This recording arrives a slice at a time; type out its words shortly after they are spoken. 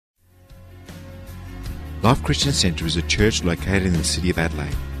Life Christian Centre is a church located in the city of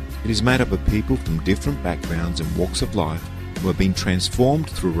Adelaide. It is made up of people from different backgrounds and walks of life who have been transformed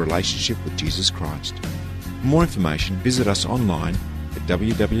through a relationship with Jesus Christ. For more information, visit us online at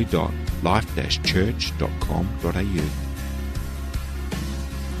www.life-church.com.au.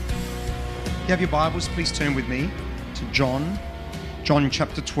 If you have your Bibles, please turn with me to John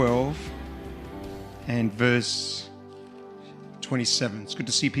chapter 12 and verse 27. It's good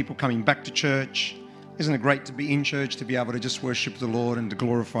to see people coming back to church. Isn't it great to be in church, to be able to just worship the Lord and to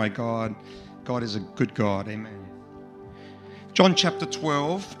glorify God? God is a good God. Amen. John chapter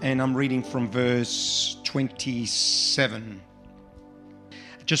 12, and I'm reading from verse 27.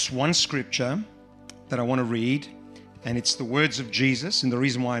 Just one scripture that I want to read, and it's the words of Jesus. And the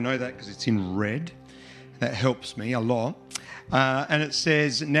reason why I know that, because it's in red. That helps me a lot. And it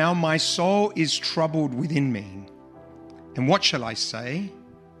says, "Now my soul is troubled within me. And what shall I say?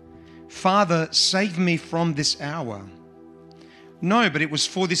 Father, save me from this hour. No, but it was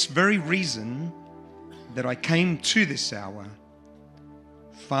for this very reason that I came to this hour.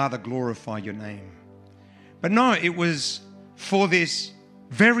 Father, glorify your name." But no, it was for this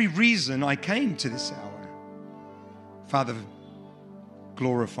very reason I came to this hour. Father,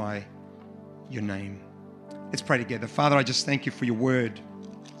 glorify your name. Let's pray together. Father, I just thank you for your word.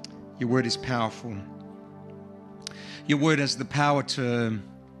 Your word is powerful. Your word has the power to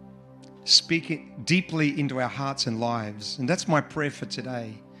speak it deeply into our hearts and lives. And that's my prayer for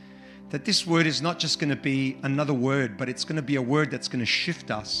today. That this word is not just going to be another word, but it's going to be a word that's going to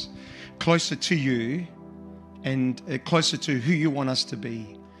shift us closer to you and closer to who you want us to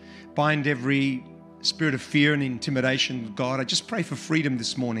be. Bind every spirit of fear and intimidation, God. I just pray for freedom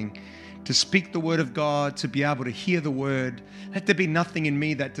this morning to speak the word of God, to be able to hear the word. Let there be nothing in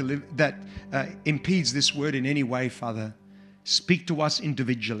me that impedes this word in any way, Father. Speak to us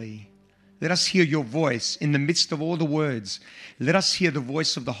individually. Let us hear your voice in the midst of all the words. Let us hear the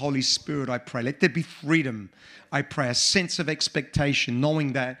voice of the Holy Spirit, I pray. Let there be freedom, I pray, a sense of expectation,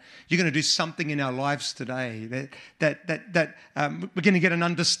 knowing that you're going to do something in our lives today, that we're going to get an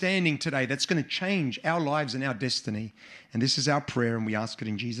understanding today that's going to change our lives and our destiny. And this is our prayer, and we ask it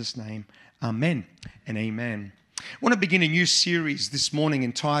in Jesus' name. Amen and amen. I want to begin a new series this morning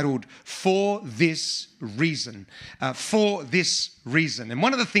entitled For This Reason. For this reason. And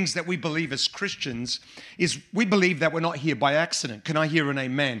one of the things that we believe as Christians is we believe that we're not here by accident. Can I hear an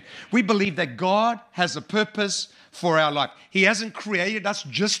amen? We believe that God has a purpose for our life. He hasn't created us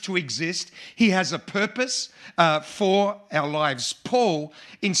just to exist. He has a purpose for our lives. Paul,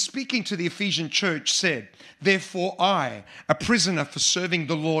 in speaking to the Ephesian church, said, "Therefore I, a prisoner for serving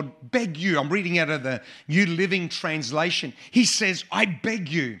the Lord, beg you." I'm reading out of the New Living Translation. He says, "I beg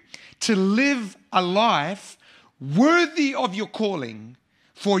you to live a life worthy of your calling,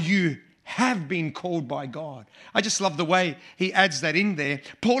 for you have been called by God." I just love the way he adds that in there.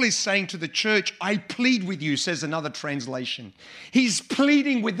 Paul is saying to the church, "I plead with you," says another translation. He's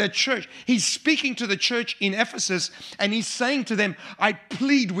pleading with the church. He's speaking to the church in Ephesus, and he's saying to them, "I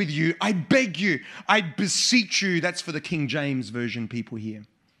plead with you, I beg you, I beseech you." That's for the King James Version people here.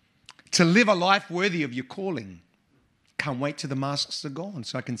 To live a life worthy of your calling. Can't wait till the masks are gone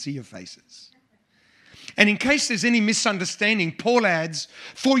so I can see your faces. And in case there's any misunderstanding, Paul adds,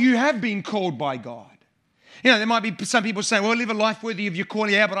 "For you have been called by God." You know, there might be some people saying, "Well, live a life worthy of your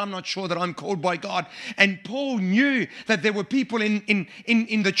calling." Yeah, but I'm not sure that I'm called by God. And Paul knew that there were people in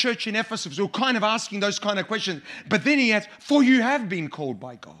the church in Ephesus who were kind of asking those kind of questions. But then he adds, "For you have been called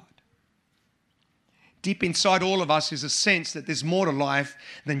by God." Deep inside all of us is a sense that there's more to life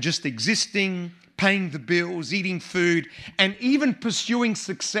than just existing, paying the bills, eating food, and even pursuing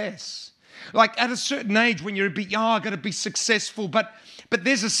success. Like at a certain age when you're a bit young, I've got to be successful. But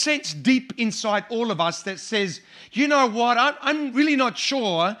there's a sense deep inside all of us that says, you know what, I'm really not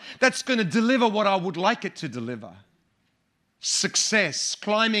sure that's going to deliver what I would like it to deliver. Success,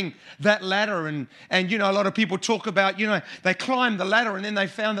 climbing that ladder. And you know, a lot of people talk about, you know, they climbed the ladder and then they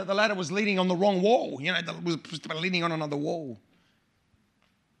found that the ladder was leaning on the wrong wall. You know, it was leaning on another wall.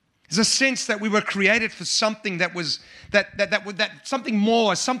 There's a sense that we were created for something that was that something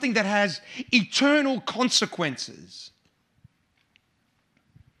more, something that has eternal consequences.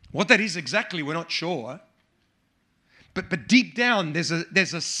 What that is exactly, we're not sure. But deep down, there's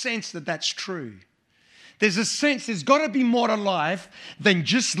a sense that that's true. There's a sense there's got to be more to life than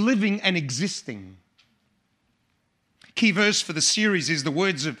just living and existing. Key verse for the series is the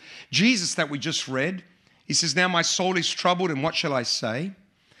words of Jesus that we just read. He says, "Now my soul is troubled, and what shall I say?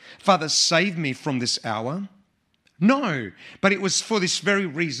 Father, save me from this hour. No, but it was for this very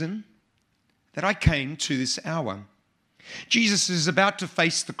reason that I came to this hour. Jesus is about to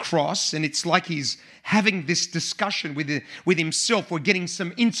face the cross, and it's like he's having this discussion with himself. We're getting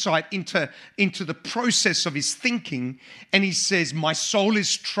some insight into the process of his thinking, and he says, my soul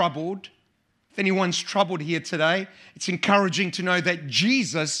is troubled. If anyone's troubled here today, it's encouraging to know that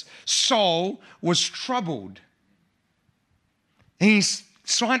Jesus' soul was troubled. And he's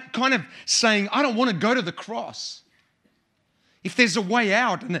kind of saying, I don't want to go to the cross. If there's a way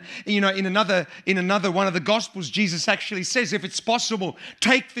out, and in another one of the Gospels, Jesus actually says, if it's possible,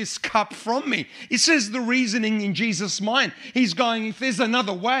 take this cup from me. It says the reasoning in Jesus' mind. He's going, if there's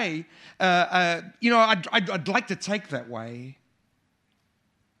another way, I'd like to take that way.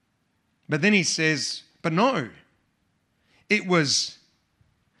 But then he says, but no, it was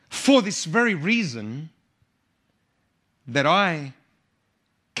for this very reason that I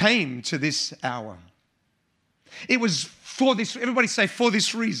came to this hour. It was for this, everybody say, for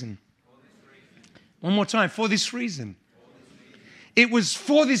this reason. One more time, for this reason. It was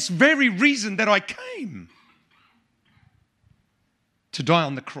for this very reason that I came to die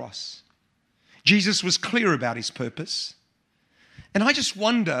on the cross. Jesus was clear about his purpose. And I just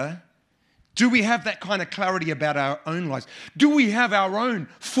wonder, do we have that kind of clarity about our own lives? Do we have our own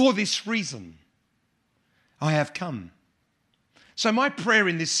for this reason I have come? So my prayer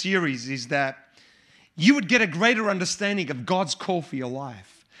in this series is that you would get a greater understanding of God's call for your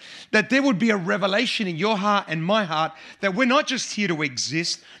life. That there would be a revelation in your heart and my heart that we're not just here to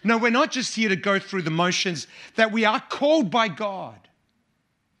exist. No, we're not just here to go through the motions. That we are called by God.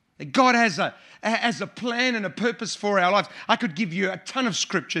 That God has a plan and a purpose for our lives. I could give you a ton of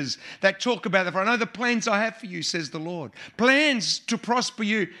scriptures that talk about that. For I know the plans I have for you, says the Lord. Plans to prosper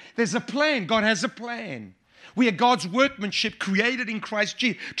you. There's a plan. God has a plan. We are God's workmanship created in Christ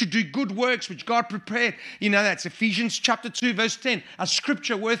Jesus to do good works which God prepared. You know, that's Ephesians chapter 2, verse 10, a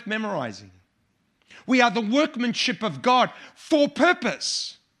scripture worth memorizing. We are the workmanship of God for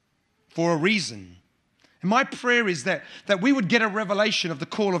purpose, for a reason. And my prayer is that we would get a revelation of the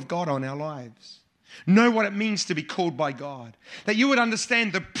call of God on our lives. Know what it means to be called by God. That you would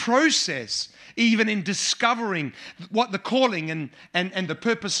understand the process even in discovering what the calling and the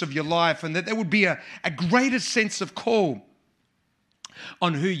purpose of your life, and that there would be a greater sense of call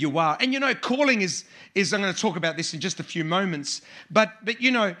on who you are. And calling is I'm going to talk about this in just a few moments, but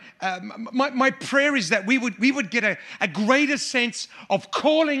my prayer is that we would get a greater sense of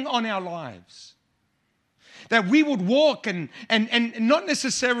calling on our lives. That we would walk and not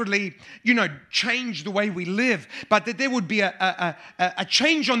necessarily, change the way we live, but that there would be a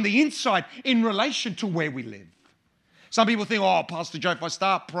change on the inside in relation to where we live. Some people think, oh, Pastor Joe, if I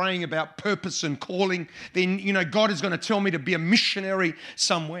start praying about purpose and calling, then, God is going to tell me to be a missionary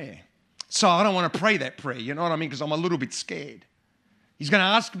somewhere. So I don't want to pray that prayer, you know what I mean? Because I'm a little bit scared. He's going to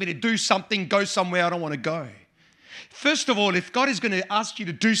ask me to do something, go somewhere I don't want to go. First of all, if God is going to ask you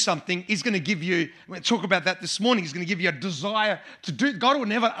to do something, He's going to give you, we're going to talk about that this morning, He's going to give you a desire to do. God will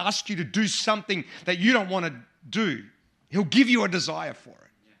never ask you to do something that you don't want to do. He'll give you a desire for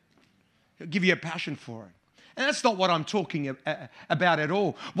it. He'll give you a passion for it. And that's not what I'm talking about at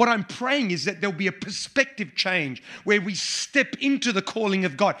all. What I'm praying is that there'll be a perspective change where we step into the calling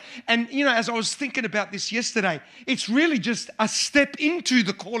of God. And, as I was thinking about this yesterday, it's really just a step into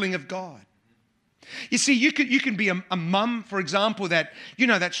the calling of God. You see, you can be a mum, for example, that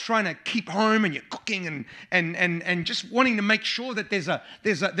that's trying to keep home, and you're cooking and just wanting to make sure that there's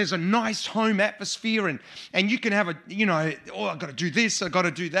a nice home atmosphere, and you can have I've got to do this, I've got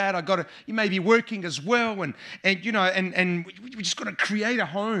to do that, you may be working as well, and we just got to create a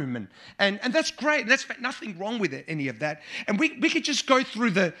home, and that's great. That's nothing wrong with it, any of that, and we could just go through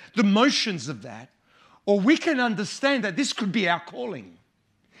the motions of that, or we can understand that this could be our calling.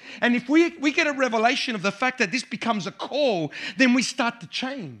 And if we get a revelation of the fact that this becomes a call, then we start to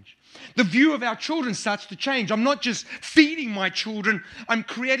change. The view of our children starts to change. I'm not just feeding my children, I'm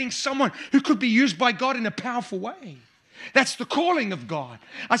creating someone who could be used by God in a powerful way. That's the calling of God.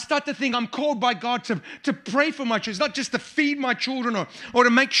 I start to think I'm called by God to pray for my children. It's not just to feed my children or to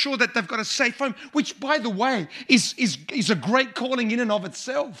make sure that they've got a safe home, which, by the way, is a great calling in and of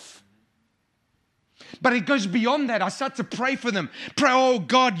itself. But it goes beyond that. I start to pray for them. Pray, oh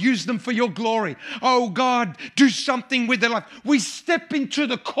God, use them for your glory. Oh God, do something with their life. We step into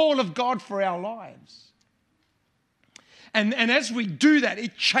the call of God for our lives. And as we do that,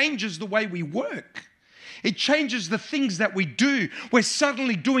 it changes the way we work. It changes the things that we do. We're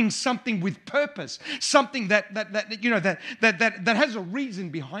suddenly doing something with purpose, something that has a reason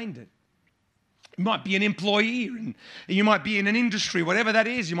behind it. You might be an employee, and you might be in an industry, whatever that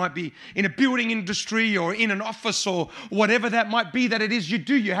is. You might be in a building industry or in an office or whatever that might be that it is you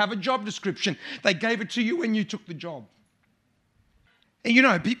do. You have a job description. They gave it to you when you took the job. And you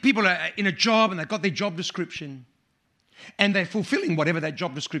know, people are in a job and they've got their job description and they're fulfilling whatever that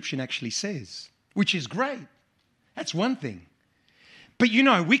job description actually says, which is great. That's one thing. But you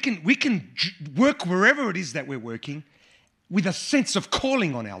know, we can work wherever it is that we're working with a sense of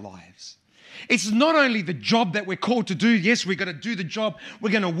calling on our lives. It's not only the job that we're called to do. Yes, we're going to do the job.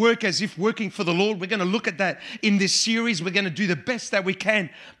 We're going to work as if working for the Lord. We're going to look at that in this series. We're going to do the best that we can.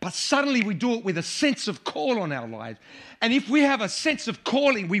 But suddenly we do it with a sense of call on our lives. And if we have a sense of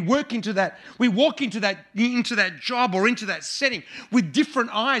calling, we work into that, we walk into that job or into that setting with different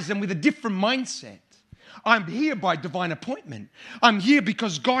eyes and with a different mindset. I'm here by divine appointment. I'm here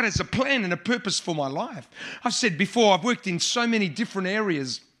because God has a plan and a purpose for my life. I've said before, I've worked in so many different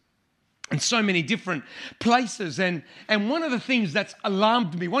areas and so many different places. And one of the things that's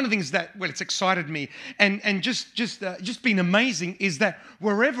alarmed me, one of the things that, well, it's excited me and just been amazing is that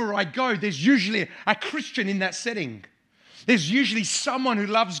wherever I go, there's usually a Christian in that setting. There's usually someone who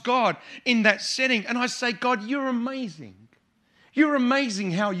loves God in that setting. And I say, God, you're amazing. You're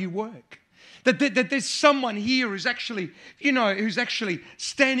amazing how you work. That there's someone here who's actually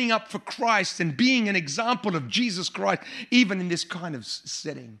standing up for Christ and being an example of Jesus Christ, even in this kind of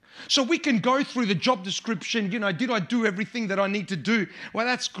setting. So we can go through the job description, did I do everything that I need to do? Well,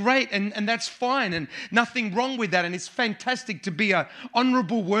 that's great and that's fine and nothing wrong with that. And it's fantastic to be an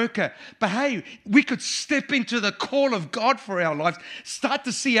honorable worker. But hey, we could step into the call of God for our lives, start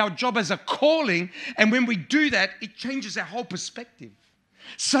to see our job as a calling. And when we do that, it changes our whole perspective.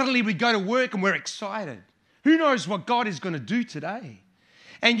 Suddenly we go to work and we're excited. Who knows what God is going to do today?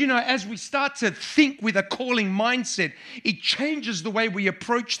 And as we start to think with a calling mindset, it changes the way we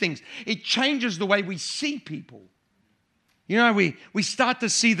approach things. It changes the way we see people. We start to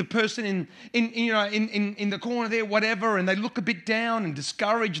see the person in the corner there, whatever, and they look a bit down and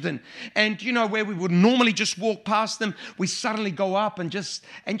discouraged, and where we would normally just walk past them, we suddenly go up and just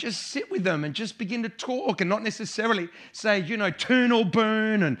sit with them and just begin to talk and not necessarily say, turn or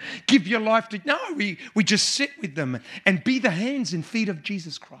burn and give your life to. No, we just sit with them and be the hands and feet of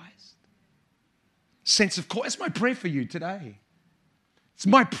Jesus Christ. Sense of call. That's my prayer for you today. It's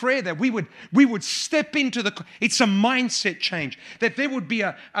my prayer that we would step into it's a mindset change, that there would be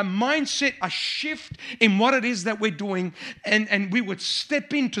a mindset, a shift in what it is that we're doing, and we would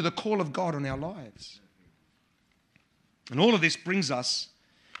step into the call of God on our lives. And all of this brings us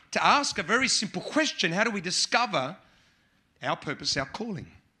to ask a very simple question: how do we discover our purpose, our calling?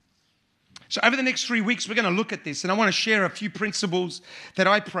 So over the next 3 weeks, we're going to look at this, and I want to share a few principles that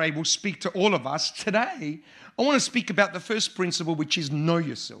I pray will speak to all of us. Today, I want to speak about the first principle, which is know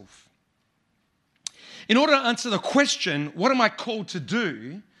yourself. In order to answer the question, what am I called to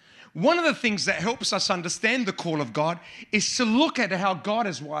do? One of the things that helps us understand the call of God is to look at how God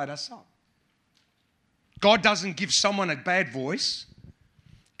has wired us up. God doesn't give someone a bad voice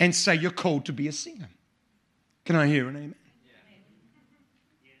and say, you're called to be a singer. Can I hear an amen?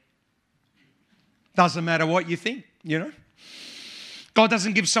 Doesn't matter what you think, God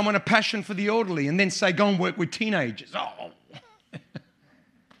doesn't give someone a passion for the elderly and then say, go and work with teenagers. Oh.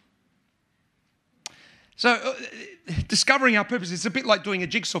 So discovering our purpose is a bit like doing a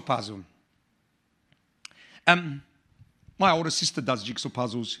jigsaw puzzle. My older sister does jigsaw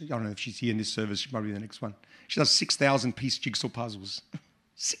puzzles. I don't know if she's here in this service. She might be the next one. She does 6,000-piece jigsaw puzzles.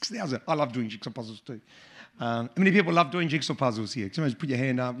 6,000. I love doing jigsaw puzzles too. How many people love doing jigsaw puzzles here? Somebody put your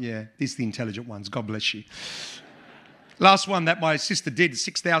hand up. Yeah, these are the intelligent ones. God bless you. Last one that my sister did,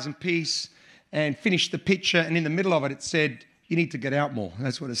 6,000 piece, and finished the picture, and in the middle of it, it said, you need to get out more.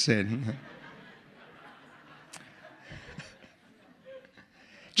 That's what it said.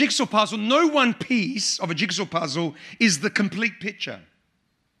 Jigsaw puzzle, no one piece of a jigsaw puzzle is the complete picture.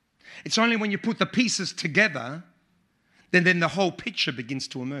 It's only when you put the pieces together, then the whole picture begins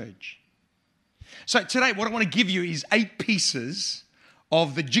to emerge. So today, what I want to give you is 8 pieces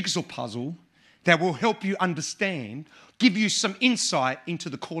of the jigsaw puzzle that will help you understand, give you some insight into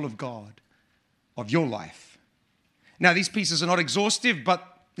the call of God of your life. Now, these pieces are not exhaustive,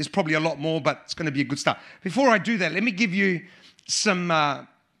 but there's probably a lot more, but it's going to be a good start. Before I do that, let me give you some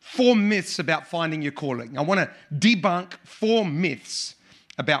 4 myths about finding your calling. I want to debunk 4 myths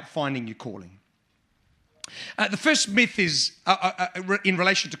about finding your calling. The first myth is, in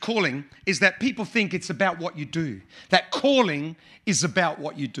relation to calling, is that people think it's about what you do. That calling is about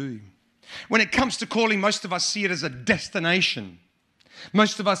what you do. When it comes to calling, most of us see it as a destination.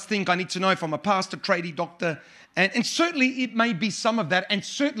 Most of us think, I need to know if I'm a pastor, tradie, doctor, and certainly it may be some of that, and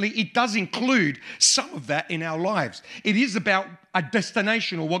certainly it does include some of that in our lives. It is about a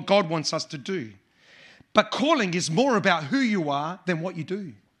destination or what God wants us to do. But calling is more about who you are than what you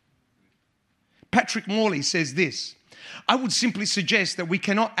do. Patrick Morley says this: I would simply suggest that we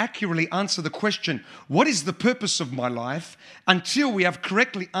cannot accurately answer the question, what is the purpose of my life, until we have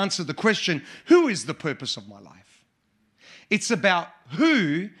correctly answered the question, who is the purpose of my life? It's about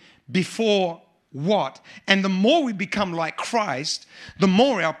who before what. And the more we become like Christ, the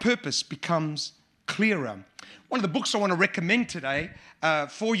more our purpose becomes clearer. One of the books I want to recommend today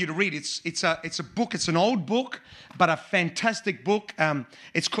for you to read, it's a book, it's an old book, but a fantastic book.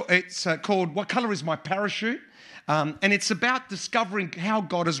 It's called What Color is My Parachute? And it's about discovering how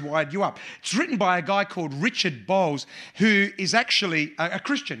God has wired you up. It's written by a guy called Richard Bowles, who is actually a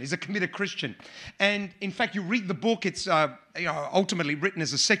Christian. He's a committed Christian. And in fact, you read the book, it's ultimately written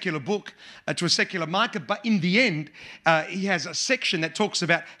as a secular book to a secular market. But in the end, he has a section that talks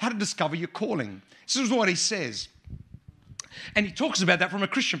about how to discover your calling. This is what he says. And he talks about that from a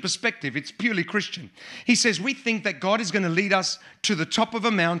Christian perspective. It's purely Christian. He says, we think that God is going to lead us to the top of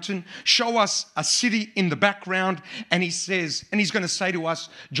a mountain, show us a city in the background, and he says, and he's going to say to us,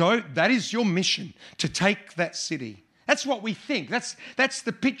 Joe, that is your mission, to take that city. That's what we think. That's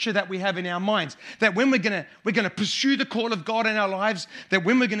the picture that we have in our minds. That when we're gonna pursue the call of God in our lives, that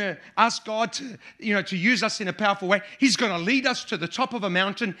when we're gonna ask God to use us in a powerful way, He's gonna lead us to the top of a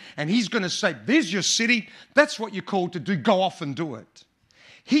mountain, and He's gonna say, "There's your city. That's what you're called to do. Go off and do it."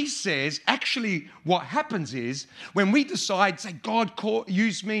 He says, actually, what happens is when we decide, say, God,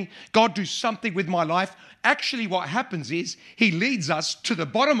 use me, God, do something with my life. Actually, what happens is He leads us to the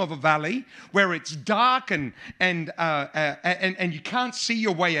bottom of a valley where it's dark and you can't see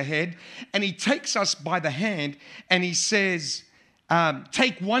your way ahead. And He takes us by the hand and He says,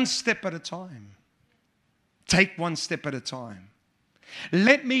 take one step at a time. Take one step at a time.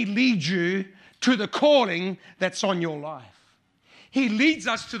 Let me lead you to the calling that's on your life. He leads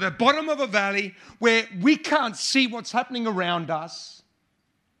us to the bottom of a valley where we can't see what's happening around us.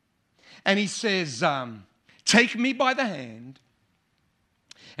 And He says, take me by the hand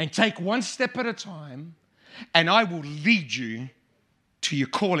and take one step at a time, and I will lead you to your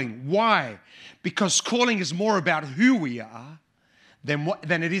calling. Why? Because calling is more about who we are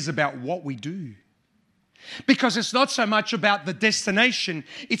than it is about what we do. Because it's not so much about the destination,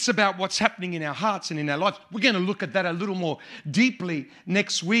 it's about what's happening in our hearts and in our lives. We're going to look at that a little more deeply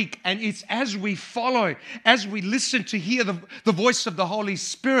next week. And it's as we follow, as we listen to hear the voice of the Holy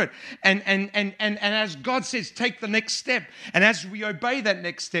Spirit, and as God says, take the next step. And as we obey that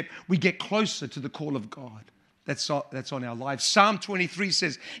next step, we get closer to the call of God that's on our lives. Psalm 23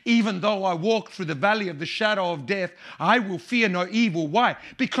 says, even though I walk through the valley of the shadow of death, I will fear no evil. Why?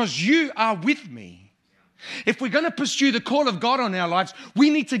 Because you are with me. If we're going to pursue the call of God on our lives,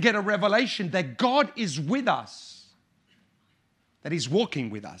 we need to get a revelation that God is with us, that He's walking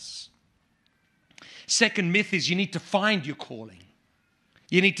with us. Second myth is you need to find your calling.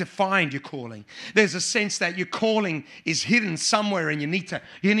 You need to find your calling. There's a sense that your calling is hidden somewhere and you need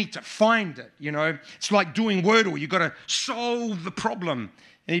to find it, you know. It's like doing Wordle. You've got to solve the problem.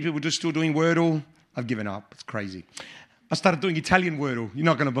 Any people just still doing Wordle? I've given up. It's crazy. I started doing Italian Wordle. You're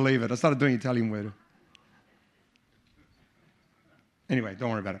not going to believe it. I started doing Italian Wordle. Anyway, don't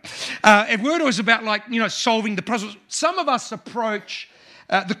worry about it. Wordle is about solving the puzzles. Some of us approach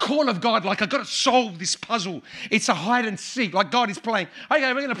the call of God like, I've got to solve this puzzle. It's a hide and seek. Like God is playing,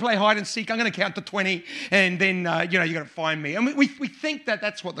 okay, we're going to play hide and seek. I'm going to count to 20 and then, you're going to find me. And we think that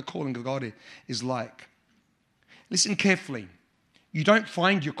that's what the calling of God is like. Listen carefully. You don't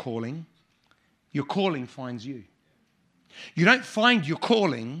find your calling finds you. You don't find your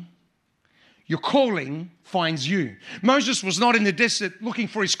calling finds you. Moses was not in the desert looking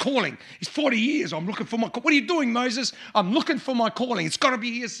for his calling. He's 40 years. I'm looking for my calling. What are you doing, Moses? I'm looking for my calling. It's got to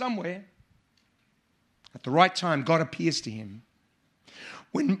be here somewhere. At the right time, God appears to him.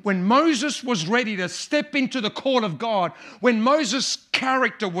 When Moses was ready to step into the call of God, when Moses'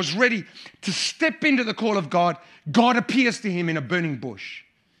 character was ready to step into the call of God, God appears to him in a burning bush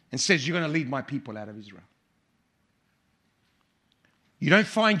and says, you're going to lead my people out of Israel. You don't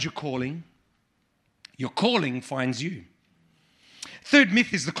find your calling finds you. Third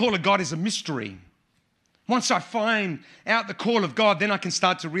myth is the call of God is a mystery. Once I find out the call of God, then I can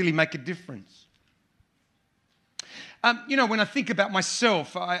start to really make a difference. When I think about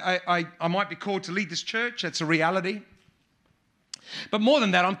myself, I might be called to lead this church. That's a reality. But more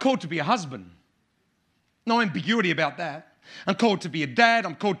than that, I'm called to be a husband. No ambiguity about that. I'm called to be a dad.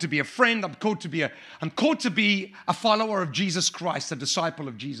 I'm called to be a friend. I'm called to be a follower of Jesus Christ, a disciple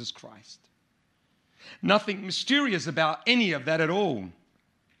of Jesus Christ. Nothing mysterious about any of that at all.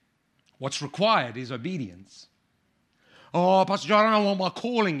 What's required is obedience. Oh, Pastor John, I don't know what my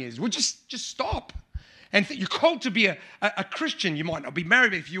calling is. Well, just stop. And you're called to be a Christian. You might not be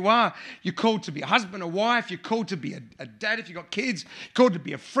married, but if you are, you're called to be a husband, a wife. You're called to be a dad if you've got kids. You're called to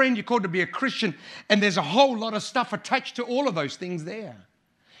be a friend. You're called to be a Christian. And there's a whole lot of stuff attached to all of those things there.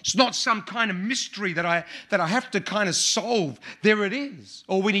 It's not some kind of mystery that I have to kind of solve. There it is.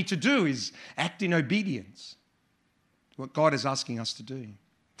 All we need to do is act in obedience to what God is asking us to do.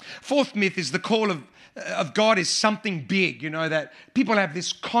 Fourth myth is the call of God is something big. That people have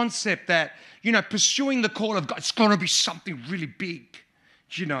this concept that, pursuing the call of God, it's going to be something really big.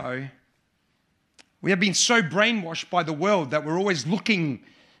 We have been so brainwashed by the world that we're always looking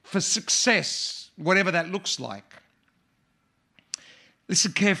for success, whatever that looks like.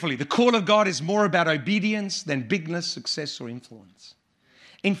 Listen carefully. The call of God is more about obedience than bigness, success, or influence.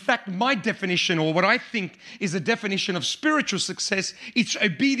 In fact, my definition, or what I think is a definition of spiritual success, it's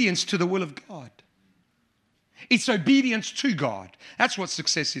obedience to the will of God. It's obedience to God. That's what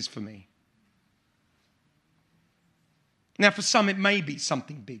success is for me. Now, for some, it may be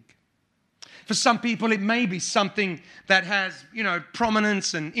something big. For some people, it may be something that has,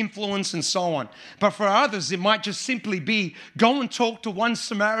 prominence and influence and so on. But for others, it might just simply be go and talk to one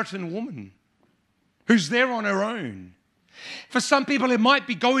Samaritan woman who's there on her own. For some people, it might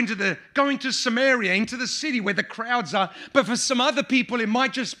be going to Samaria, into the city where the crowds are. But for some other people, it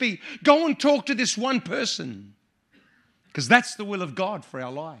might just be go and talk to this one person. Because that's the will of God for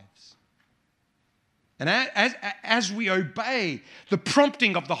our lives. And as we obey the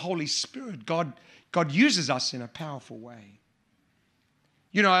prompting of the Holy Spirit, God uses us in a powerful way.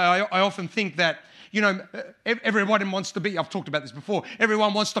 I often think that, everyone wants to be, I've talked about this before,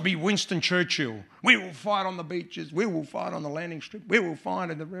 everyone wants to be Winston Churchill. We will fight on the beaches. We will fight on the landing strip. We will fight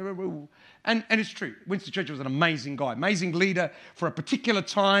in the river. And it's true. Winston Churchill was an amazing guy, amazing leader for a particular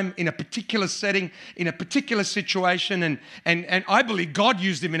time, in a particular setting, in a particular situation. And I believe God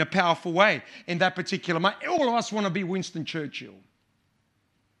used him in a powerful way in that particular moment. All of us want to be Winston Churchill.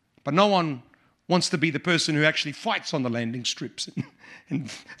 But no one wants to be the person who actually fights on the landing strips and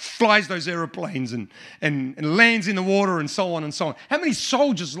flies those aeroplanes and lands in the water and so on and so on. How many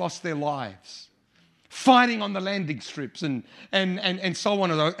soldiers lost their lives fighting on the landing strips and so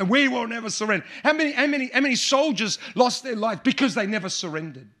on and we will never surrender? How many soldiers lost their lives because they never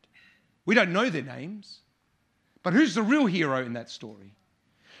surrendered? We don't know their names, but who's the real hero in that story?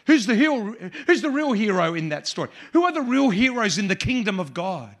 Who's the real hero in that story? Who are the real heroes in the kingdom of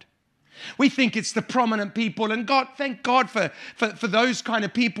God? We think it's the prominent people, and thank God for those kind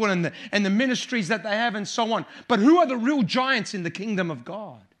of people and the ministries that they have and so on. But who are the real giants in the kingdom of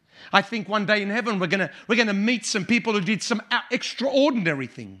God? I think one day in heaven we're gonna meet some people who did some extraordinary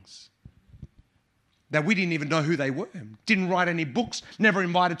things that we didn't even know who they were. Didn't write any books, never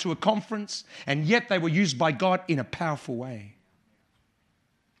invited to a conference, and yet they were used by God in a powerful way.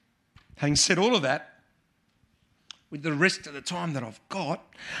 Having said all of that, with the rest of the time that I've got,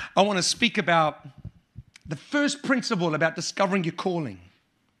 I want to speak about the first principle about discovering your calling,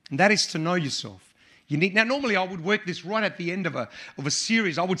 and that is to know yourself. Now, normally I would work this right at the end of a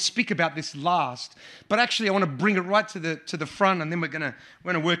series. I would speak about this last, but actually I want to bring it right to the front, and then we're going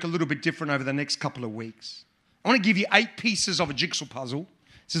to work a little bit different over the next couple of weeks. I want to give you 8 pieces of a jigsaw puzzle.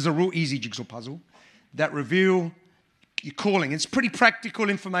 This is a real easy jigsaw puzzle that reveal your calling. It's pretty practical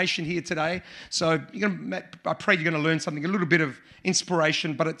information here today. So I pray you're going to learn something, a little bit of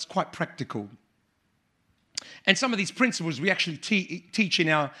inspiration, but it's quite practical. And some of these principles we actually teach in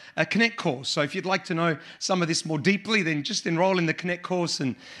our Connect course. So if you'd like to know some of this more deeply, then just enroll in the Connect course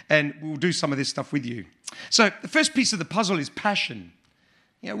and we'll do some of this stuff with you. So the first piece of the puzzle is passion.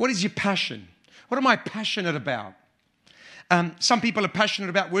 What is your passion? What am I passionate about? Some people are passionate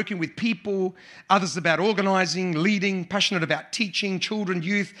about working with people, others about organising, leading, passionate about teaching, children,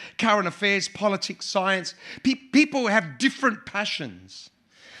 youth, current affairs, politics, science. People have different passions.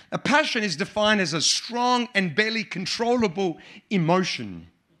 A passion is defined as a strong and barely controllable emotion,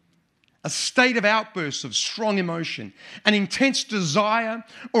 a state of outbursts of strong emotion, an intense desire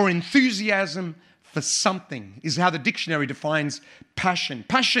or enthusiasm for something is how the dictionary defines passion.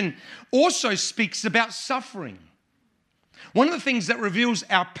 Passion also speaks about suffering. One of the things that reveals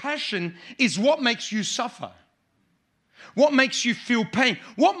our passion is what makes you suffer. What makes you feel pain?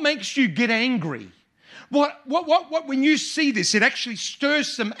 What makes you get angry? What when you see this, it actually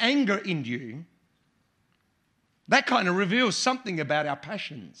stirs some anger in you. That kind of reveals something about our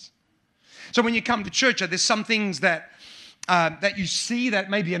passions. So when you come to church, there's some things that you see that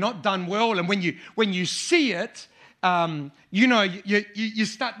maybe are not done well, and when you see it, you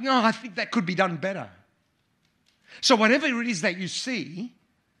start, no, I think that could be done better. So whatever it is that you see,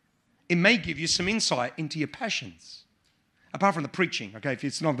 it may give you some insight into your passions. Apart from the preaching, okay? If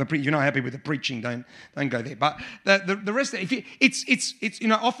it's not you're not happy with the preaching, don't go there. But the rest of it, it's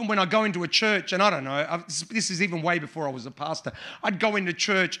often when I go into a church, and I don't know, this is even way before I was a pastor. I'd go into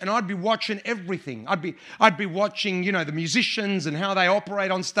church and I'd be watching everything. I'd be watching, the musicians and how they operate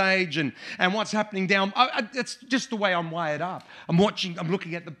on stage and what's happening down. That's just the way I'm wired up. I'm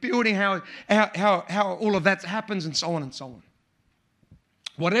looking at the building, how all of that happens, and so on and so on.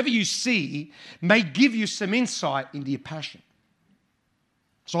 Whatever you see may give you some insight into your passion.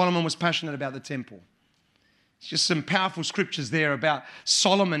 Solomon was passionate about the temple. It's just some powerful scriptures there about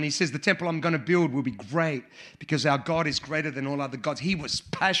Solomon. He says, the temple I'm going to build will be great because our God is greater than all other gods. He was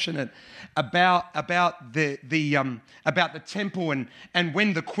passionate about the temple. And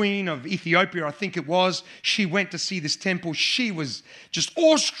when the queen of Ethiopia, I think it was, she went to see this temple, she was just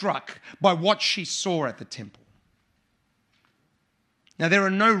awestruck by what she saw at the temple. Now, there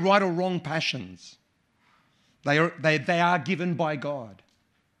are no right or wrong passions. They are given by God.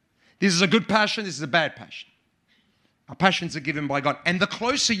 This is a good passion. This is a bad passion. Our passions are given by God. And the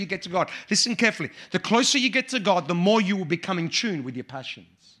closer you get to God, listen carefully, the closer you get to God, the more you will become in tune with your passions.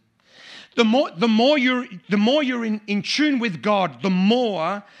 The more you're in tune with God, the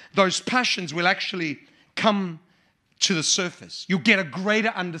more those passions will actually come to the surface. You'll get a greater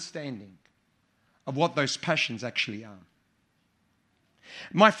understanding of what those passions actually are.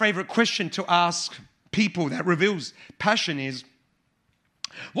 My favorite question to ask people that reveals passion is,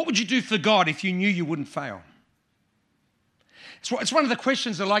 what would you do for God if you knew you wouldn't fail? It's one of the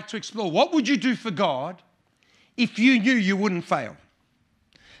questions I like to explore. What would you do for God if you knew you wouldn't fail?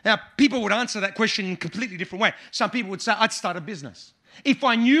 Now, people would answer that question in a completely different way. Some people would say, I'd start a business. If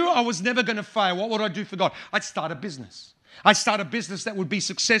I knew I was never going to fail, what would I do for God? I'd start a business. I'd start a business that would be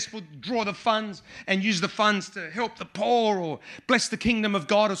successful, draw the funds and use the funds to help the poor or bless the kingdom of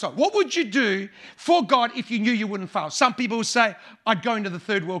God or so. What would you do for God if you knew you wouldn't fail? Some people would say, I'd go into the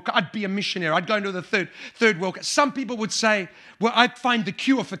third world. I'd be a missionary. I'd go into the third world. Some people would say, well, I'd find the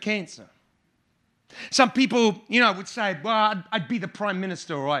cure for cancer. Some people, would say, well, I'd be the prime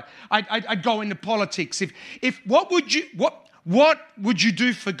minister, or I'd go into politics. What would you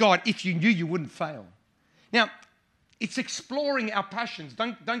do for God if you knew you wouldn't fail? Now, it's exploring our passions.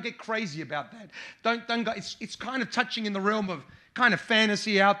 Don't get crazy about that. Don't go. It's kind of touching in the realm of kind of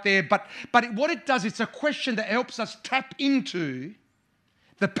fantasy out there. But what it does, it's a question that helps us tap into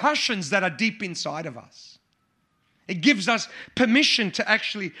the passions that are deep inside of us. It gives us permission to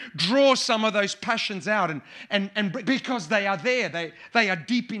actually draw some of those passions out, and because they are there, they are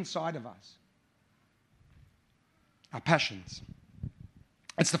deep inside of us. Our passions.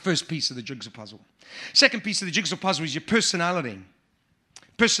 That's the first piece of the jigsaw puzzle. Second piece of the jigsaw puzzle is your personality.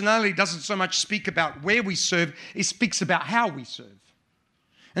 Personality doesn't so much speak about where we serve, it speaks about how we serve.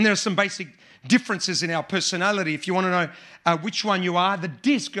 And there are some basic differences in our personality. If you want to know which one you are, the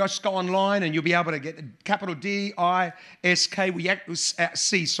DISC, just go online and you'll be able to get capital D-I-S-K,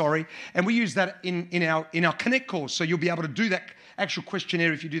 C, and we use that in our Connect course, so you'll be able to do that actual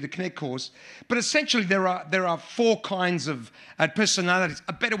questionnaire if you do the Connect course. But essentially there are four kinds of personalities.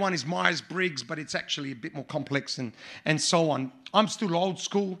 A better one is Myers-Briggs, but it's actually a bit more complex and so on. I'm still old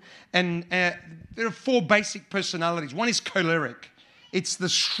school, and there are four basic personalities. One is choleric. It's the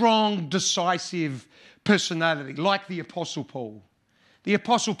strong, decisive personality, like the Apostle Paul. The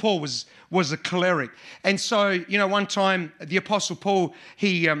Apostle Paul was a choleric. And so, one time the Apostle Paul,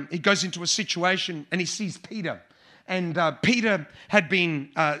 he goes into a situation and he sees Peter. And Peter had been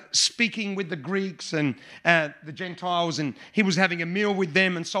speaking with the Greeks and the Gentiles, and he was having a meal with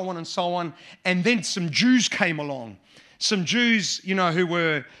them and so on and so on. And then some Jews came along. Some Jews, who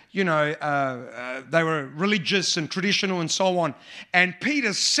were, they were religious and traditional and so on. And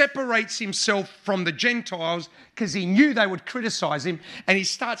Peter separates himself from the Gentiles because he knew they would criticize him. And he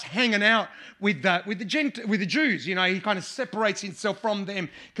starts hanging out with the Jews. He kind of separates himself from them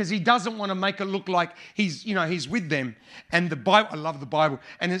because he doesn't want to make it look like he's with them. And the Bible, I love the Bible.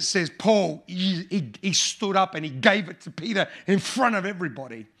 And it says Paul, he stood up and he gave it to Peter in front of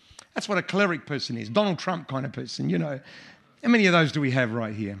everybody. That's what a choleric person is. Donald Trump kind of person, How many of those do we have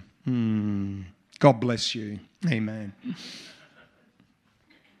right here? God bless you. Amen.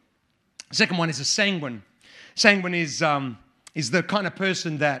 Second one is a sanguine. Sanguine is the kind of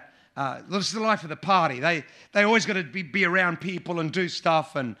person that lives the life of the party. They always got to be around people and do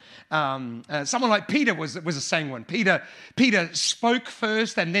stuff. And someone like Peter was a sanguine. Peter spoke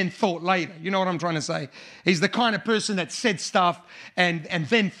first and then thought later. You know what I'm trying to say? He's the kind of person that said stuff and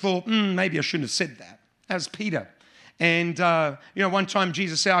then thought, maybe I shouldn't have said that. That was Peter. And one time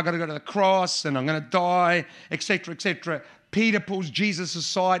Jesus said, I've got to go to the cross and I'm going to die, etc., etc. Peter pulls Jesus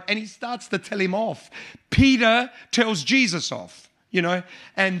aside and he starts to tell him off. Peter tells Jesus off,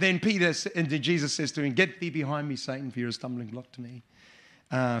 and then Jesus says to him, "Get thee behind me, Satan, for you're a stumbling block to me.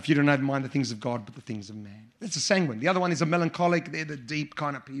 If you don't have in mind the things of God, but the things of man." That's a sanguine. The other one is a melancholic. They're the deep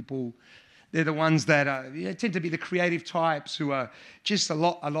kind of people. They're the ones that tend to be the creative types who are just a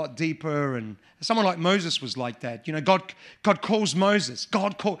lot deeper. And someone like Moses was like that. God calls Moses.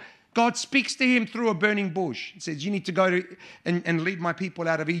 God speaks to him through a burning bush. He says, "You need to go and lead my people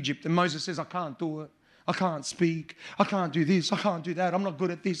out of Egypt." And Moses says, "I can't do it. I can't speak. I can't do this. I can't do that. I'm not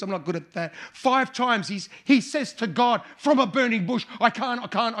good at this. I'm not good at that." 5 times he says to God from a burning bush, I can't.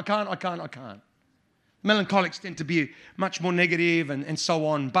 Melancholics tend to be much more negative and so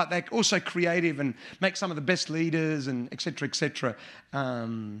on, but they're also creative and make some of the best leaders and et cetera, et cetera.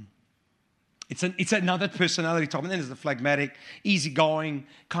 It's another personality type. And then there's the phlegmatic, easygoing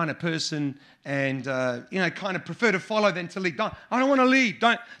kind of person and, kind of prefer to follow than to lead. I don't want to lead.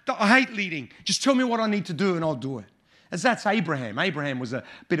 I hate leading. Just tell me what I need to do and I'll do it. As that's Abraham. Abraham was a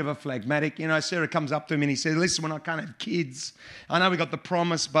bit of a phlegmatic. Sarah comes up to him and he said, "Listen, when I can't have kids, I know we got the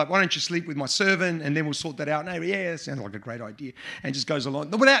promise, but why don't you sleep with my servant and then we'll sort that out." And yeah, sounds like a great idea. And just goes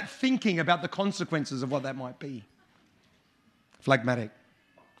along without thinking about the consequences of what that might be. Phlegmatic.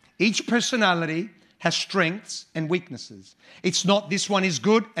 Each personality has strengths and weaknesses. It's not this one is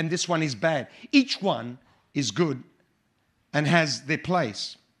good and this one is bad. Each one is good and has their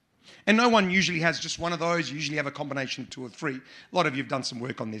place. And no one usually has just one of those. You usually have a combination of 2 or 3. A lot of you have done some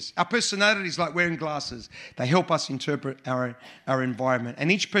work on this. Our personality is like wearing glasses. They help us interpret our environment.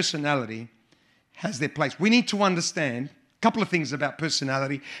 And each personality has their place. We need to understand a couple of things about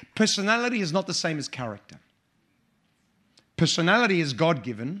personality. Personality is not the same as character. Personality is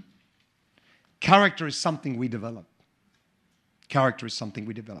God-given. Character is something we develop.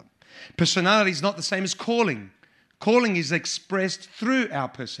 Personality is not the same as calling. Calling is expressed through our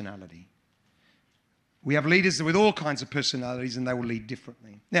personality. We have leaders with all kinds of personalities and they will lead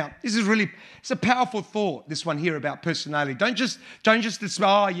differently. Now, it's a powerful thought, this one here about personality. Don't just dismiss,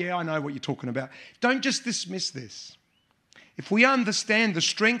 "Oh, yeah, I know what you're talking about." Don't just dismiss this. If we understand the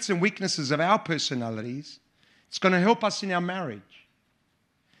strengths and weaknesses of our personalities, it's going to help us in our marriage.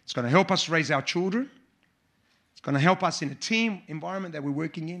 It's going to help us raise our children. It's going to help us in a team environment that we're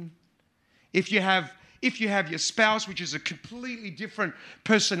working in. If you have your spouse, which is a completely different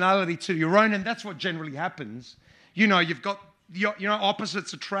personality to your own, and that's what generally happens, you've got,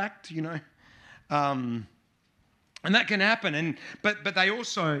 opposites attract, and that can happen. But they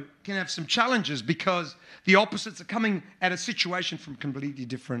also can have some challenges because the opposites are coming at a situation from completely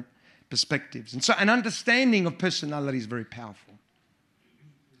different perspectives. And so an understanding of personality is very powerful.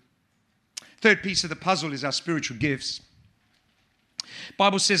 Third piece of the puzzle is our spiritual gifts.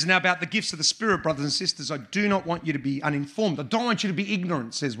 Bible says now about the gifts of the Spirit, brothers and sisters, "I do not want you to be uninformed. I don't want you to be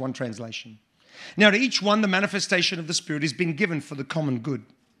ignorant," says one translation. "Now to each one, the manifestation of the Spirit has been given for the common good."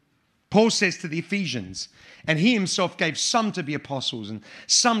 Paul says to the Ephesians, "And he himself gave some to be apostles and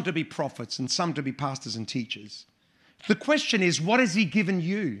some to be prophets and some to be pastors and teachers." The question is, what has he given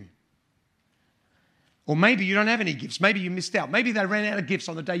you? Or maybe you don't have any gifts. Maybe you missed out. Maybe they ran out of gifts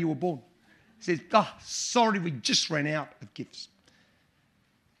on the day you were born. He says, "Oh, sorry, we just ran out of gifts."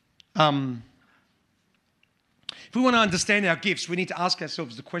 If we want to understand our gifts, we need to ask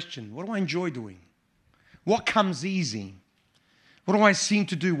ourselves the question, what do I enjoy doing? What comes easy? What do I seem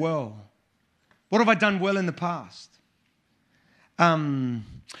to do well? What have I done well in the past?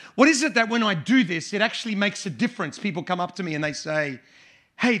 What is it that when I do this, it actually makes a difference? People come up to me and they say,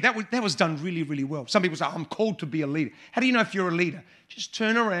 "Hey, that was done really, really well." Some people say, "I'm called to be a leader." How do you know if you're a leader? Just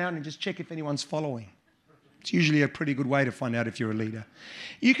turn around and just check if anyone's following. It's usually a pretty good way to find out if you're a leader.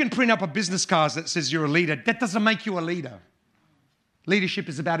 You can print up a business card that says you're a leader. That doesn't make you a leader. Leadership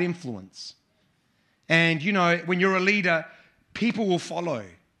is about influence. And, when you're a leader, people will follow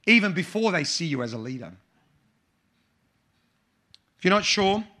even before they see you as a leader. If you're not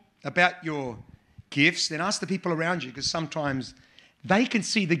sure about your gifts, then ask the people around you because sometimes they can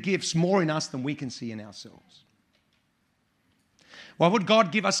see the gifts more in us than we can see in ourselves. Why would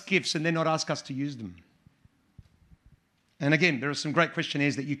God give us gifts and then not ask us to use them? And again, there are some great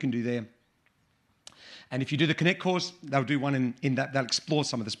questionnaires that you can do there. And if you do the Connect course, they'll do one in that. They'll explore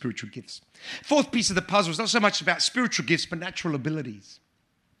some of the spiritual gifts. Fourth piece of the puzzle is not so much about spiritual gifts, but natural abilities.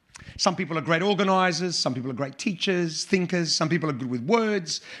 Some people are great organisers. Some people are great teachers, thinkers. Some people are good with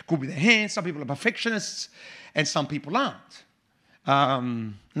words, good with their hands. Some people are perfectionists, and some people aren't.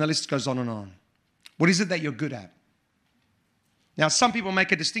 And the list goes on and on. What is it that you're good at? Now, some people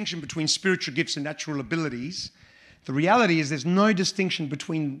make a distinction between spiritual gifts and natural abilities. The reality is there's no distinction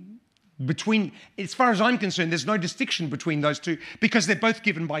between as far as I'm concerned, there's no distinction between those two because they're both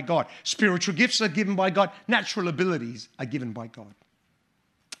given by God. Spiritual gifts are given by God. Natural abilities are given by God.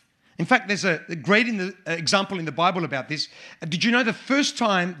 In fact, there's a great example in the Bible about this. Did you know the first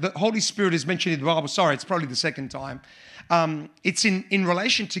time the Holy Spirit is mentioned in the Bible? Sorry, it's probably the second time. It's in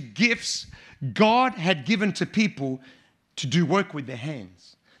relation to gifts God had given to people to do work with their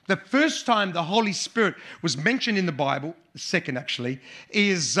hands. The first time the Holy Spirit was mentioned in the Bible, the second actually,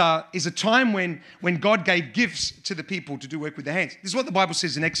 is a time when God gave gifts to the people to do work with their hands. This is what the Bible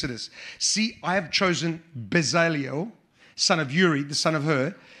says in Exodus. See, I have chosen Bezalel, son of Uri, the son of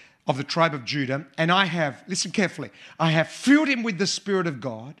Hur, of the tribe of Judah, and I have, listen carefully, I have filled him with the Spirit of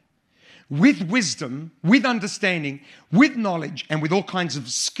God, with wisdom, with understanding, with knowledge, and with all kinds of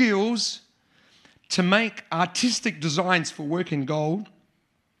skills to make artistic designs for work in gold,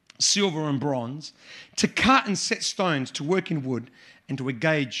 silver and bronze, to cut and set stones, to work in wood, and to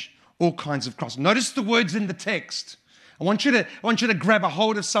engage all kinds of crafts. Notice the words in the text. I want you to grab a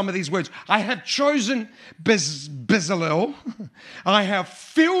hold of some of these words. I have chosen Bezalel. I have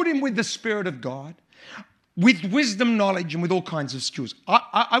filled him with the Spirit of God, with wisdom, knowledge, and with all kinds of skills.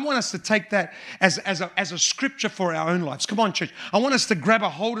 I want us to take that as a scripture for our own lives. Come on, church. I want us to grab a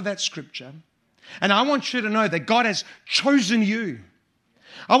hold of that scripture. And I want you to know that God has chosen you.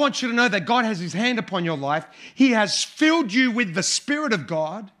 I want you to know that God has his hand upon your life. He has filled you with the Spirit of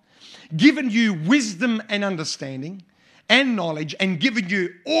God, given you wisdom and understanding and knowledge, and given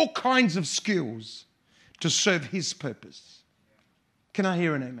you all kinds of skills to serve his purpose. Can I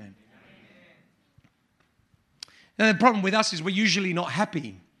hear an amen? Now, the problem with us is we're usually not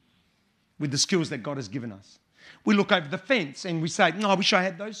happy with the skills that God has given us. We look over the fence and we say, no, I wish I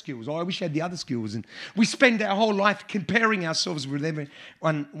had those skills, or I wish I had the other skills. And we spend our whole life comparing ourselves with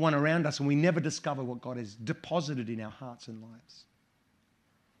everyone around us, and we never discover what God has deposited in our hearts and lives.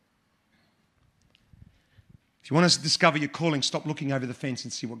 If you want to discover your calling, stop looking over the fence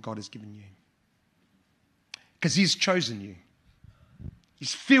and see what God has given you. Because he's chosen you.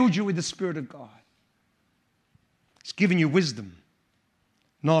 He's filled you with the Spirit of God. He's given you wisdom,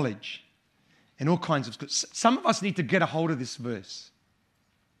 knowledge, and all kinds of skills. Some of us need to get a hold of this verse.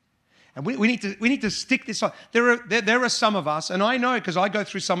 And we need to stick this on. There are some of us, and I know because I go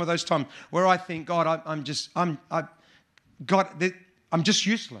through some of those times where I think, God, I'm just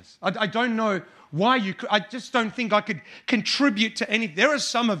useless. I don't know why I just don't think I could contribute to anything. There are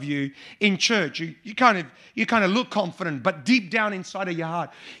some of you in church, you kind of look confident, but deep down inside of your heart,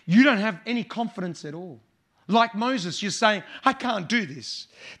 you don't have any confidence at all. Like Moses, you're saying, I can't do this.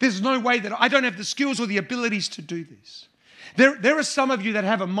 There's no way that I don't have the skills or the abilities to do this. There are some of you that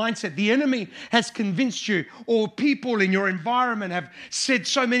have a mindset. The enemy has convinced you, or people in your environment have said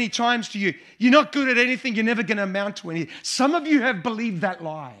so many times to you, you're not good at anything, you're never going to amount to anything. Some of you have believed that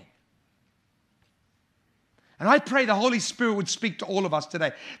lie. And I pray the Holy Spirit would speak to all of us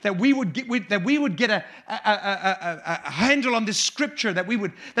today, that we would get a handle on this scripture, that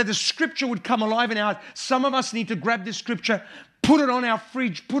the scripture would come alive in our heart. Some of us need to grab this scripture, put it on our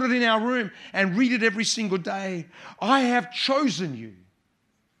fridge, put it in our room, and read it every single day. I have chosen you.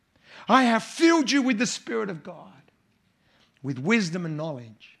 I have filled you with the Spirit of God, with wisdom and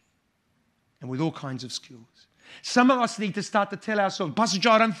knowledge, and with all kinds of skills. Some of us need to start to tell ourselves, Pastor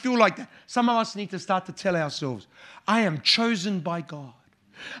Joe, I don't feel like that. Some of us need to start to tell ourselves, I am chosen by God.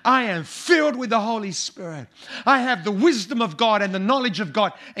 I am filled with the Holy Spirit. I have the wisdom of God and the knowledge of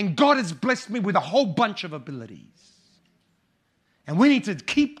God, and God has blessed me with a whole bunch of abilities. And we need to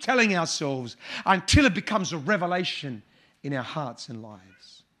keep telling ourselves until it becomes a revelation in our hearts and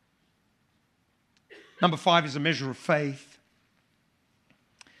lives. Number 5 is a measure of faith.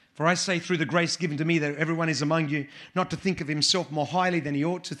 For I say through the grace given to me that everyone is among you, not to think of himself more highly than he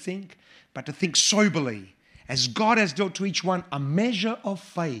ought to think, but to think soberly, as God has dealt to each one a measure of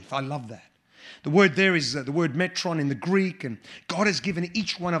faith. I love that. The word there is the word metron in the Greek, and God has given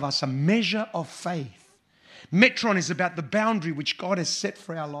each one of us a measure of faith. Metron is about the boundary which God has set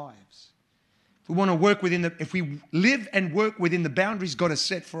for our lives. If we want to work if we live and work within the boundaries God has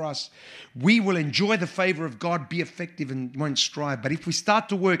set for us, we will enjoy the favor of God, be effective, and won't strive. But if we start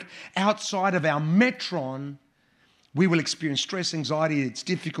to work outside of our metron, we will experience stress, anxiety. It's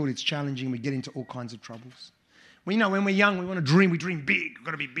difficult, it's challenging. We get into all kinds of troubles. Well, when we're young, we want to dream. We dream big. We've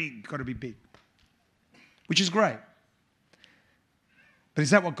got to be big. We've got to be big. Which is great. But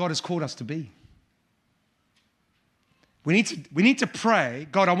is that what God has called us to be? We need to pray,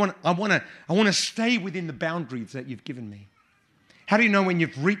 God, I want to stay within the boundaries that you've given me. How do you know when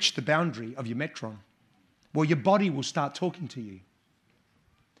you've reached the boundary of your metron? Well, your body will start talking to you.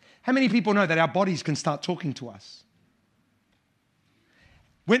 How many people know that our bodies can start talking to us?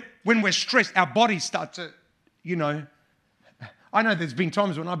 When we're stressed, our bodies start to, I know there's been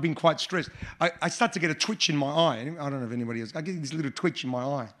times when I've been quite stressed. I start to get a twitch in my eye. I don't know if anybody else. I get this little twitch in my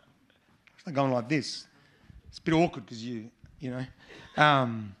eye. It's like going like this. It's a bit awkward because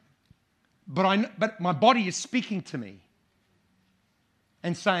but my body is speaking to me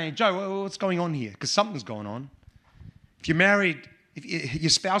and saying, Joe, what's going on here? Because something's going on. If you're married, your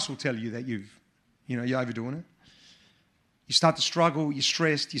spouse will tell you that you're overdoing it. You start to struggle, you're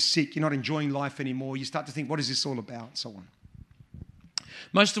stressed, you're sick, you're not enjoying life anymore. You start to think, what is this all about? And so on.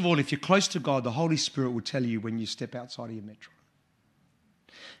 Most of all, if you're close to God, the Holy Spirit will tell you when you step outside of your metro.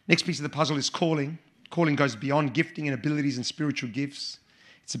 Next piece of the puzzle is calling. Calling goes beyond gifting and abilities and spiritual gifts.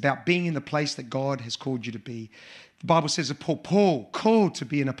 It's about being in the place that God has called you to be. The Bible says that Paul called to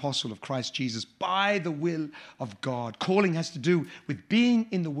be an apostle of Christ Jesus by the will of God. Calling has to do with being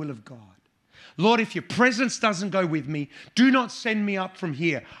in the will of God. Lord, if your presence doesn't go with me, do not send me up from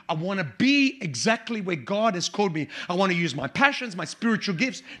here. I want to be exactly where God has called me. I want to use my passions, my spiritual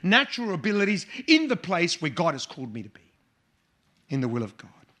gifts, natural abilities in the place where God has called me to be, in the will of God.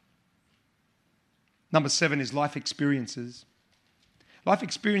 Number 7 is life experiences. Life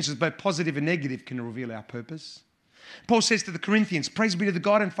experiences, both positive and negative, can reveal our purpose. Paul says to the Corinthians, praise be to the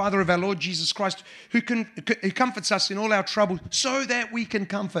God and Father of our Lord Jesus Christ, who comforts us in all our troubles, so that we can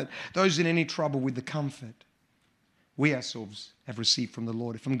comfort those in any trouble with the comfort we ourselves have received from the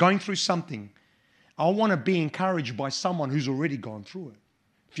Lord. If I'm going through something, I want to be encouraged by someone who's already gone through it.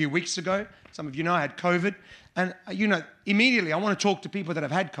 A few weeks ago, some of you know I had COVID, and immediately I want to talk to people that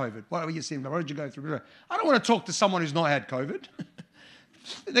have had COVID. What are you saying? What did you go through? I don't want to talk to someone who's not had COVID.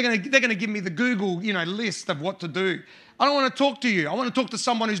 They're going to give me the Google, list of what to do. I don't want to talk to you. I want to talk to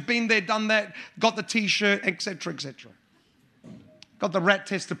someone who's been there, done that, got the T-shirt, etc., etc. Got the rat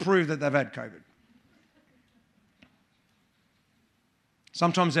test to prove that they've had COVID.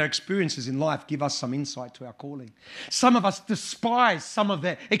 Sometimes our experiences in life give us some insight to our calling. Some of us despise some of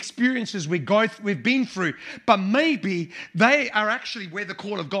the experiences we've been through, but maybe they are actually where the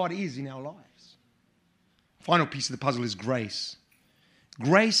call of God is in our lives. Final piece of the puzzle is grace.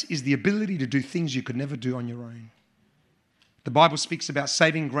 Grace is the ability to do things you could never do on your own. The Bible speaks about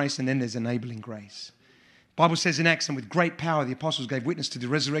saving grace, and then there's enabling grace. The Bible says in Acts, and with great power the apostles gave witness to the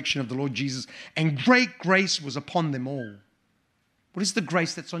resurrection of the Lord Jesus, and great grace was upon them all. What is the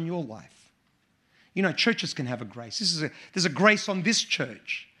grace that's on your life? Churches can have a grace. There's a grace on this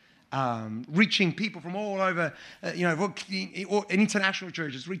church, reaching people from all over, international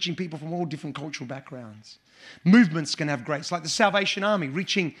churches, reaching people from all different cultural backgrounds. Movements can have grace, like the Salvation Army,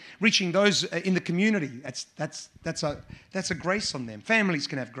 reaching those in the community. That's a grace on them. Families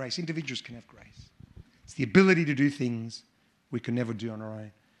can have grace. Individuals can have grace. It's the ability to do things we can never do on our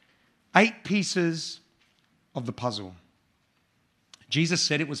own. 8 pieces of the puzzle. Jesus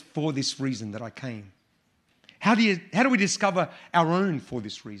said it was for this reason that I came. How do we discover our own for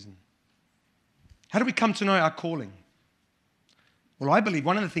this reason? How do we come to know our calling? Well, I believe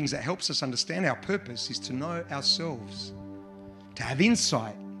one of the things that helps us understand our purpose is to know ourselves, to have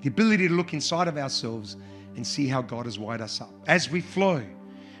insight, the ability to look inside of ourselves and see how God has wired us up. As we flow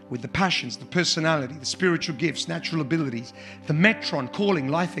with the passions, the personality, the spiritual gifts, natural abilities, the metron, calling,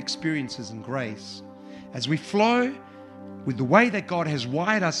 life experiences and grace, as we flow with the way that God has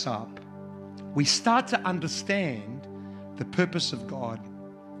wired us up, we start to understand the purpose of God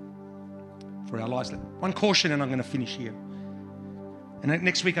for our lives. One caution, and I'm going to finish here. And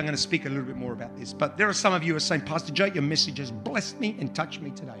next week I'm going to speak a little bit more about this. But there are some of you who are saying, Pastor Joe, your message has blessed me and touched me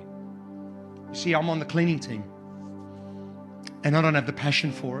today. You see, I'm on the cleaning team. And I don't have the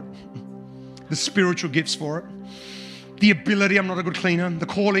passion for it. The spiritual gifts for it. The ability, I'm not a good cleaner. The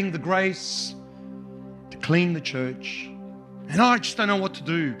calling, the grace to clean the church. And I just don't know what to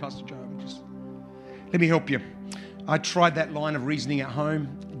do, Pastor Joe. Let me help you. I tried that line of reasoning at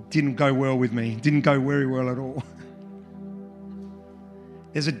home. It didn't go well with me. It didn't go very well at all.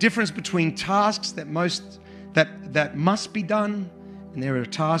 There's a difference between tasks that must be done, and there are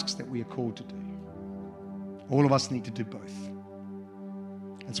tasks that we are called to do. All of us need to do both.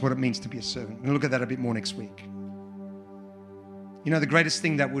 That's what it means to be a servant. We'll look at that a bit more next week. The greatest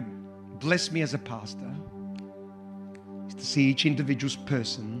thing that would bless me as a pastor is to see each individual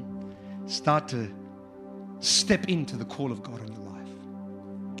person start to step into the call of God on your life.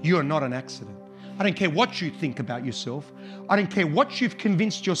 You are not an accident. I don't care what you think about yourself. I don't care what you've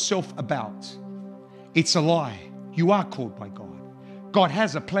convinced yourself about. It's a lie. You are called by God. God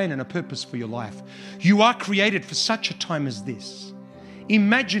has a plan and a purpose for your life. You are created for such a time as this.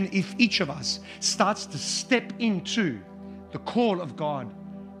 Imagine if each of us starts to step into the call of God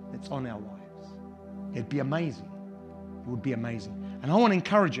that's on our lives. It'd be amazing. It would be amazing. And I want to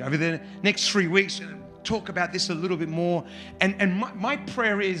encourage you over the next 3 weeks, talk about this a little bit more. And my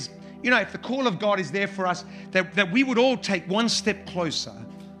prayer is, if the call of God is there for us, that we would all take one step closer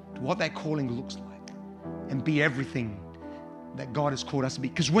to what that calling looks like and be everything that God has called us to be.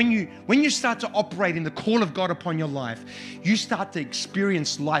 Because when you start to operate in the call of God upon your life, you start to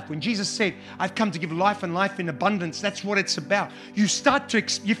experience life. When Jesus said, I've come to give life and life in abundance, that's what it's about. You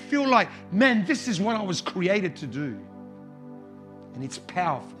feel like, man, this is what I was created to do. And it's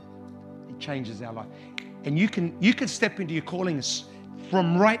powerful. It changes our life. And you can step into your calling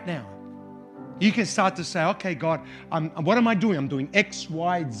from right now. You can start to say, okay, God, what am I doing? I'm doing X,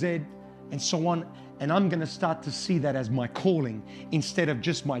 Y, Z, and so on. And I'm going to start to see that as my calling instead of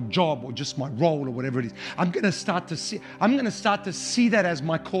just my job or just my role or whatever it is. I'm going to start to see that as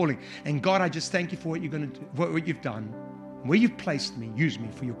my calling. And God, I just thank you for what you're going to do, what you've done, where you've placed me. Use me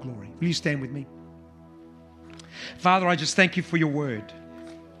for your glory. Will you stand with me? Father, I just thank you for your word.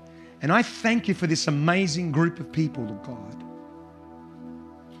 And I thank you for this amazing group of people, Lord God,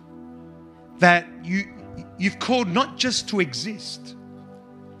 that you've called not just to exist,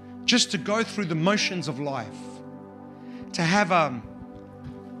 just to go through the motions of life, to have an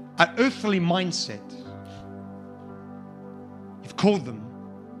earthly mindset. You've called them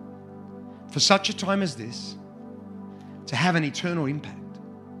for such a time as this to have an eternal impact.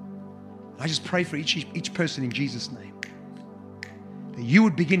 I just pray for each person in Jesus' name, that you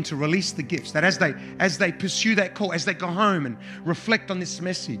would begin to release the gifts, that as they pursue that call, as they go home and reflect on this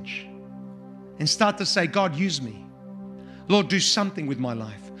message and start to say, God, use me. Lord, do something with my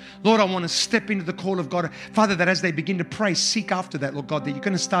life. Lord, I want to step into the call of God. Father, that as they begin to pray, seek after that, Lord God, that you're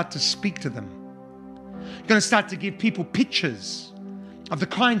going to start to speak to them. You're going to start to give people pictures of the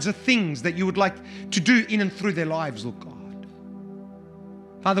kinds of things that you would like to do in and through their lives, Lord God.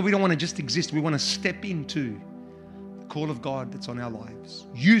 Father, we don't want to just exist. We want to step into the call of God that's on our lives.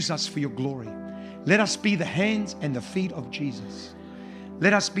 Use us for your glory. Let us be the hands and the feet of Jesus.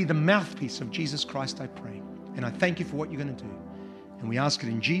 Let us be the mouthpiece of Jesus Christ, I pray. And I thank you for what you're going to do. And we ask it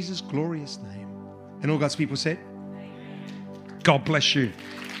in Jesus' glorious name. And all God's people said, God bless you.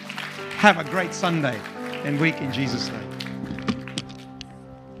 Have a great Sunday and week in Jesus' name.